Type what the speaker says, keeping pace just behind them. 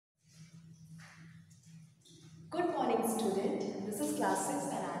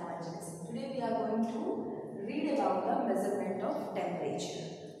going to read about the measurement of temperature.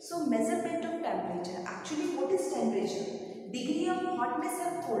 So measurement of temperature, actually what is temperature? Degree of hotness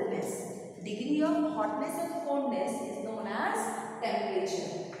and coldness. Degree of hotness and coldness is known as temperature.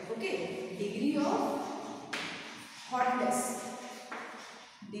 Okay, degree of hotness.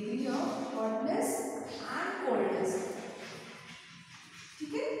 Degree of hotness and coldness.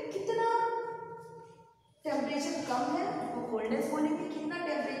 ठीक है, कितना temperature कम है वो coldness बोलेंगे, कितना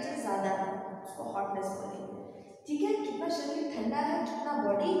temperature ज्यादा है उसको हॉटनेस बोलेंगे. ठीक है, कितना शरीर ठंडा है, कितना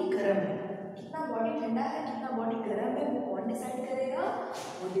बॉडी गर्म है, कितना बॉडी ठंडा है, कितना बॉडी गर्म है, वो कौन डिसाइड करेगा?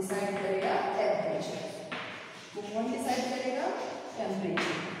 वो डिसाइड करेगा टेम्परेचर. वो कौन डिसाइड करेगा?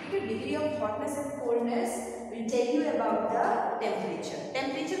 टेम्परेचर. ठीक है, degree of hotness and coldness will tell you about the temperature.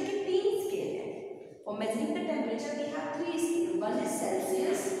 Temperature के 3 स्केल है. For measuring the temperature we have 3 scales. One is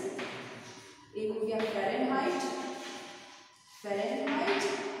Celsius, एक हो गया Fahrenheit,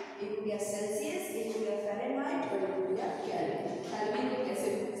 एक हो गया Celsius, एक हो गया Fahrenheit और एक हो गया Kelvin. Kelvin को कैसे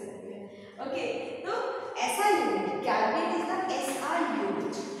बोल सकते हैं? ओके, तो ऐसा unit Kelvin is the SI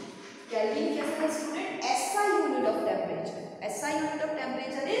unit. Kelvin कैसा है student? SI unit of temperature. SI unit of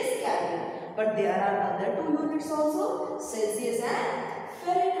temperature is Kelvin. But there are other 2 units also, Celsius and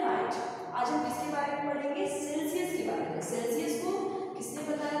Fahrenheit. आज हम किसके बारे में पढ़ेंगे? सेल्सियस के बारे में. सेल्सियस को किसने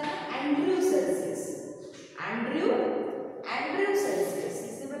बताया था? Andrew Celsius. एंड्रयू सेल्सियस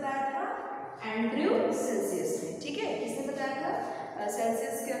किसने बताया था? एंड्रयू सेल्सियस ने. ठीक है, किसने बताया था?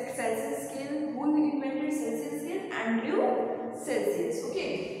 Celsius scale. Who invented Celsius scale? Andrew Celsius. Okay,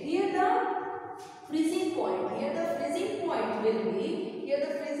 here the freezing point. Here the freezing point will be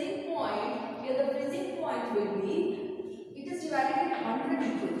it is divided in 100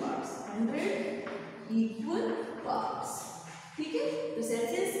 equal parts. 100 equal parts. ठीक है, तो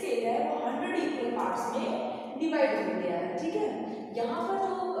सेल्सियस स्केल है वो 100 इक्वल पार्ट्स में divide हो गया है. ठीक है, यहाँ पर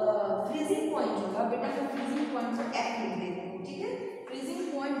जो फ्रीजिंग पॉइंट होगा बेटा, मैं फ्रीजिंग पॉइंट को F लिख देती हूँ. ठीक है, फ्रीजिंग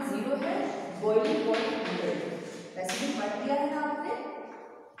पॉइंट 0 है, बॉइलिंग पॉइंट 100. वैसे भी पढ़ लिया है ना आपने,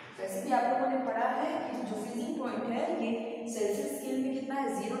 वैसे भी आप लोगों ने पढ़ा है कि जो फ्रीजिंग पॉइंट है ये सेल्सियस स्केल में कितना है?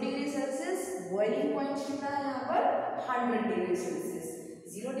 0 डिग्री सेल्सियस. बॉइलिंग पॉइंट कितना है यहाँ पर? 100 degree Celsius.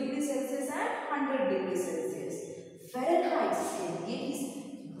 0 degree Celsius and 100 degree Celsius. Fahrenheit scale, ये किस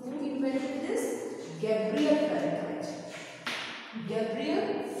who invented this? Gabriel Fahrenheit.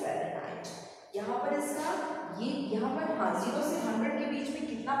 यहाँ पर इसका ये यहाँ पर हाँ 0 से 100 के बीच में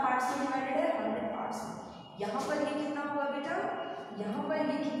कितना पार्ट्स में डिवाइडेड है? 100 पार्ट्स में. यहाँ पर ये कितना होगा बेटा? यहाँ पर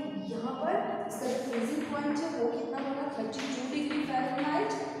इसका जो फ्रीजिंग पॉइंट है वो कितना होगा? 32 डिग्री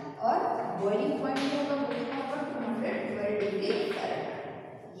फ़ारेनहाइट. और बॉइलिंग पॉइंट होगा वो कितना होगा? 212 डिग्री फ़ारेनहाइट.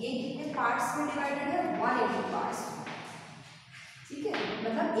 ये कितने पार्ट्स में डिवाइडेड है? 180 पार्ट्स. ठीक है,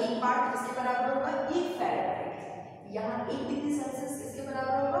 मतलब एक पार्ट किसके बराबर होगा? 1 फ़ारेनहाइट. यहाँ 1 डिग्री सेल्सियस किसके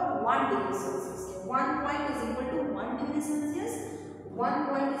बराबर होगा? 1 degree Celsius. 1 point is equal to 1 degree Celsius. 1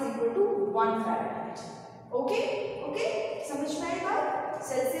 point is equal to 1 Fahrenheit. Okay, समझ में आई बात?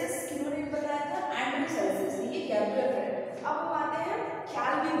 सेल्सियस किन्होंने बताया था? एंड्रयू सेल्सियस ने. ये गैब्रियल है. अब हम आते हैं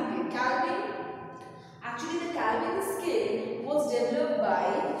केल्विन पे. Kelvin, actually the kelvin scale was developed by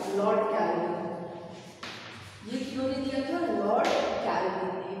Lord kelvin. ये किन्होंने दिया था? लॉर्ड केल्विन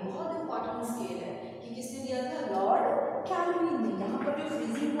ने. बहुत इंपॉर्टेंट स्केल है कि किसने दिया था? लॉर्ड केल्विन ने. यहाँ पर जो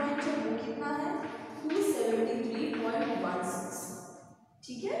फ्रीजिंग पॉइंट है वो कितना है? 273.16.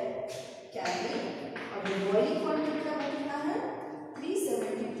 ठीक है, केल्विन. और जो बॉइलिंग पॉइंट कितना है?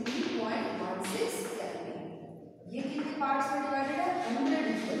 373.16 केल्विन. ये कितने पार्ट्स में डिवाइडेड है? 100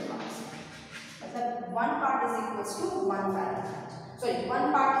 इक्वल पार्ट्स. मतलब 1 part is equals to 1 Fahrenheit. Sorry, 1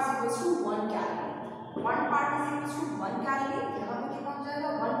 part is equals to 1 kelvin. 1 part is equals to 1 kelvin. यहाँ पे कितना हो जाएगा?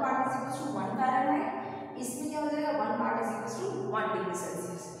 1 part is equals to 1 Fahrenheit. इसमें क्या हो जाएगा? 1 part is equals to 1 degree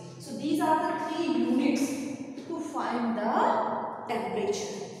Celsius. So these are the 3 units to find the temperature.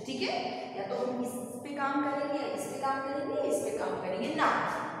 ठीक है, या तो हम इस पे काम करेंगे या इस पे काम करेंगे या इस पे काम करेंगे ना.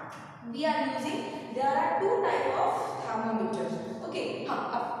 We are using, there are 2 type of thermometer. Okay, हाँ,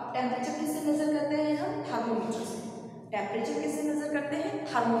 अब टेम्परेचर किससे मेजर करते हैं हम? थर्मोमीटर से. टेम्परेचर किससे मेजर करते हैं?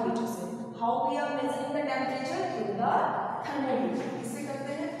 थर्मोमीटर से. How we are measuring the temperature? Through the thermometer. किससे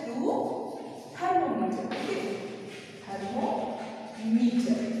करते हैं? Through thermometer. Okay,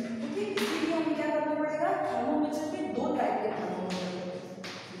 thermometer. Okay, इसलिए हमें क्या करना पड़ेगा? थर्मोमीटर के 2 टाइप के thermometer.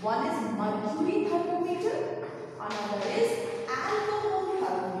 One is mercury thermometer, another is alcohol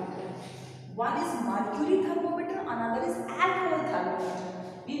thermometer. One is mercury thermometer, another is alcohol thermometer.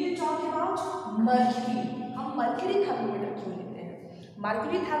 We will talk about mercury. हम mercury thermometer क्यों लेते हैं?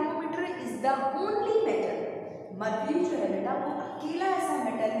 Mercury thermometer is the only metal. mercury जो है बेटा वो अकेला ऐसा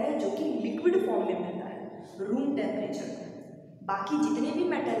मेटल है जो कि लिक्विड फॉर्म में मिलता है रूम टेम्परेचर पर. बाकी जितने भी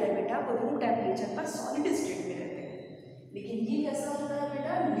मेटल है बेटा वो रूम टेम्परेचर पर सॉलिड स्टेट में रहते हैं, लेकिन ये कैसा होता है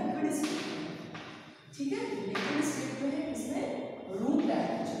बेटा, लिक्विड स्टेट में। ठीक है, लिक्विड स्टेट में है, इसमें रूम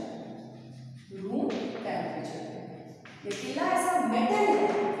टेम्परेचर ये अकेला ऐसा मेटल है,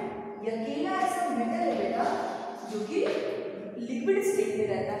 ये अकेला ऐसा मेटल है बेटा जो कि लिक्विड स्टेट में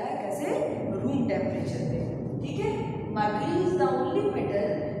रहता है, कैसे, रूम टेम्परेचर पे। ठीक है, mercury is the only metal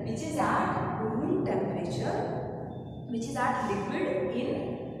which is at room temperature, which is eight liquid in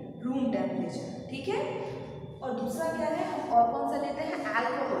room temperature. ठीक है, और दूसरा क्या है, हम और कौन सा लेते हैं,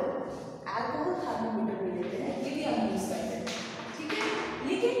 अल्कोहल थर्मोमीटर भी लेते हैं, ये भी हम यूज करते हैं। ठीक है,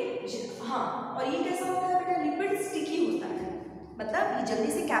 लेकिन हाँ, और ये कैसा होता है बेटा, लिक्विड स्टिकी होता है, मतलब ये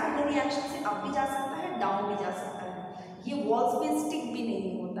जल्दी से कैपिलरी रिएक्शन से अप भी जा सकता है, डाउन भी जा सकता है, ये वॉल्स पे स्टिक भी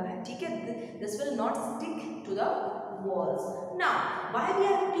नहीं होता है। ठीक है, this will not stick to the walls. Now why we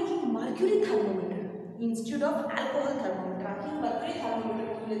are taking mercury thermometer instead of alcohol thermometer, आखिर मर्क्यूरी थर्मोमीटर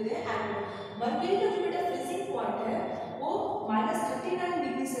क्यों लेते हैं, एंड मर्क्यूरी का जो बेटा फ्रीजिंग पॉइंट है वो -39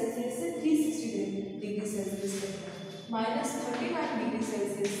 डिग्री सेल्सियस से 360 डिग्री सेल्सियस तक, -39 डिग्री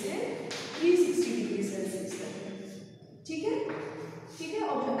सेल्सियस से 360 डिग्री सेल्सियस तक। ठीक है, ठीक है,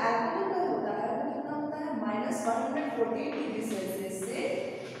 और जो अल्कोहल का होता है वो कितना होता है, -148 डिग्री सेल्सियस से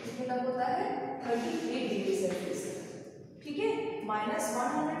कितने तक होता है, 38 डिग्री सेल्सियस तक। ठीक है,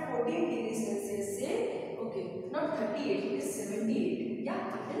 -114 डिग्री सेल्सियस से, ओके, नॉट 38, इट इज 78, या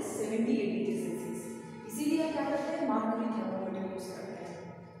इट इज 78 डिग्री सेल्सियस। इसीलिए हम क्या करते हैं, मर्क्यूरी थर्मोमीटर यूज करते हैं।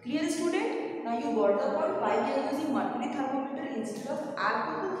 Clear student? Now you got the point why we are using mercury thermometer instead of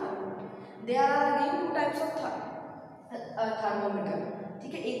alcohol thermometer. There are again two types of thermometer.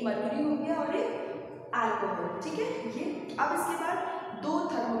 ठीक है, एक mercury हो गया और एक alcohol. ठीक है, ये अब इसके बाद दो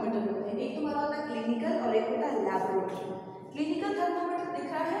थर्मोमीटर होते हैं, एक तुम्हारा होता है क्लिनिकल और एक होता है लैबोरेटरी। क्लिनिकल थर्मोमीटर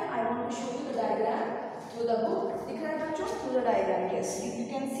दिख रहा है, I want to show you the diagram through the book. दिख रहा है बच्चों, through the diagram, yes you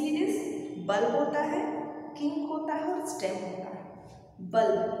can see this. Bulb होता है, किंक होता है और स्टेम होता है।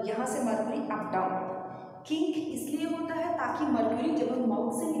 बल्ब, यहाँ से मर्क्यूरी अप डाउन, किंक इसलिए होता है ताकि मर्क्यूरी जब हम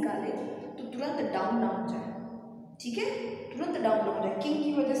माउथ से निकाले तो तुरंत डाउन ना हो जाए। ठीक है, तुरंत डाउन ना हो जाए, किंक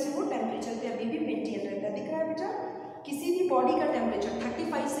की वजह से वो टेम्परेचर पे अभी भी मेंटेन रहता है। दिख रहा है बेटा, किसी भी बॉडी का टेम्परेचर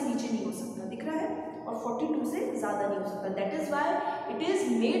 35 से नीचे नहीं हो सकता, दिख रहा है, और 42 से ज़्यादा नहीं हो सकता। That is why it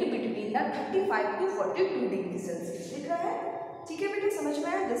is made between the 35 to 42 degree Celsius. दिख रहा है? ठीक है बेटे, समझ में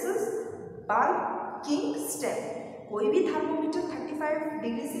आया? This is bulb, kink, stem. कोई भी थर्मोमीटर 35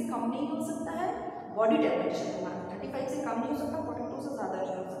 डिग्री से कम नहीं हो सकता है, बॉडी टेम्परेचर हमारा 35 से कम नहीं हो सकता, 42 से ज़्यादा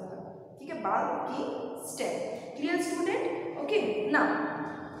नहीं हो सकता। ठीक है, bulb, kink, stem. Clear student? Okay, now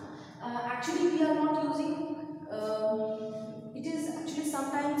actually we are not using, it is actually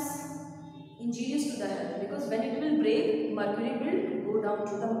sometimes injurious to the health, because when it will break, mercury will go down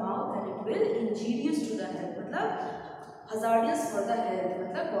to the mouth and it will injurious to the health, मतलब hazardous for the health,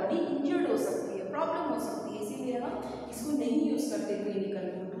 मतलब body injured हो सकती है, problem हो सकती है, इसीलिए हम इसको नहीं यूज करते क्लिनिकल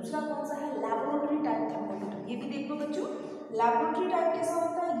में। दूसरा कौन सा है? Laboratory type thermometer. ये भी देखो बच्चों, लैबोरेटरी टाइप कैसा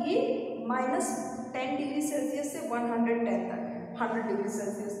होता है? ये -10 डिग्री सेल्सियस से 110 तक है, 100 डिग्री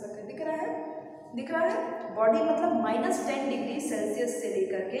सेल्सियस तक है। दिख रहा है? दिख रहा है? बॉडी मतलब -10 डिग्री सेल्सियस से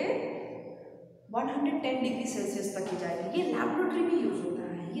लेकर के 110 डिग्री सेल्सियस तक ही जाएगी। ये लैबोरेटरी में यूज होता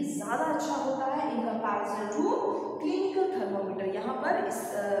है, ये ज़्यादा अच्छा होता है in comparison to clinical thermometer. यहाँ पर इस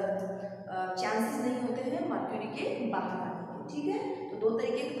चांसेस नहीं होते हैं मर्क्यूरी के बाहर आने के। ठीक है, तो दो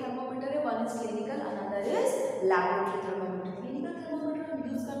तरीके के थर्मोमीटर है, one is clinical, another is laboratory thermometer. Clinical thermometer हम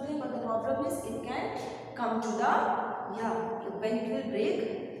यूज करते हैं, but the problem is it can come to the, या when it will break,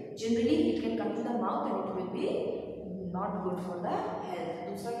 generally it can come to the mouth and it will be not good for the health.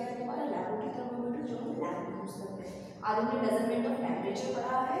 दूसरा क्या है तुम्हारा? Laboratory thermometer, जो हम lab में use करते हैं। आज हमने मेजरमेंट ऑफ टेम्परेचर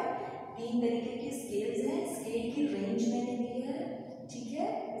पढ़ा है, 3 तरीके की स्केल्स हैं, स्केल की रेंज मैंने दी है। ठीक है,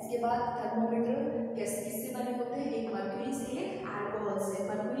 इसके बाद थर्मोमीटर किससे बने होते हैं? एक मर्क्यूरी से, एक अल्कोहल से।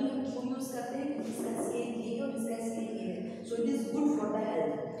 मर्क्यूरी हम क्यों यूज करते हैं? क्योंकि इसका स्केल ये है और इसका स्केल ये है, so it is good for the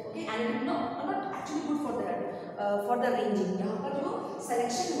health. Okay, and it not actually good for the health, for the ranging. यहाँ पर जो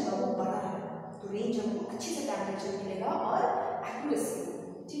सिलेक्शन होगा वो बड़ा है, तो रेंज हमको अच्छे से टेम्परेचर मिलेगा और एक्यूरेसी।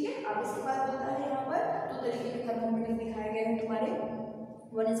 ठीक है, अब इसके बाद होता है यहाँ पर 2 तरीके के थर्मोमीटर दिखाए गए हैं तुम्हारे,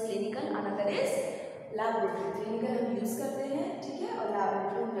 one is clinical, another is laboratory. Clinical हम यूज करते हैं, ठीक है, और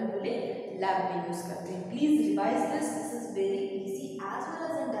लैबोरेटरी हम जनरली लैब में यूज करते हैं। Please revise this, this is very easy as well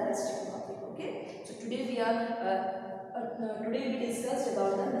as interesting topic. Okay, so today we discussed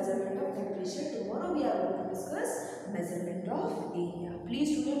about the measurement of temperature. Tomorrow we are going to discuss measurement of area.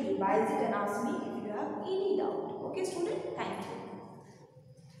 Please student, revise it and ask me if you have any doubt. Okay student, thank you.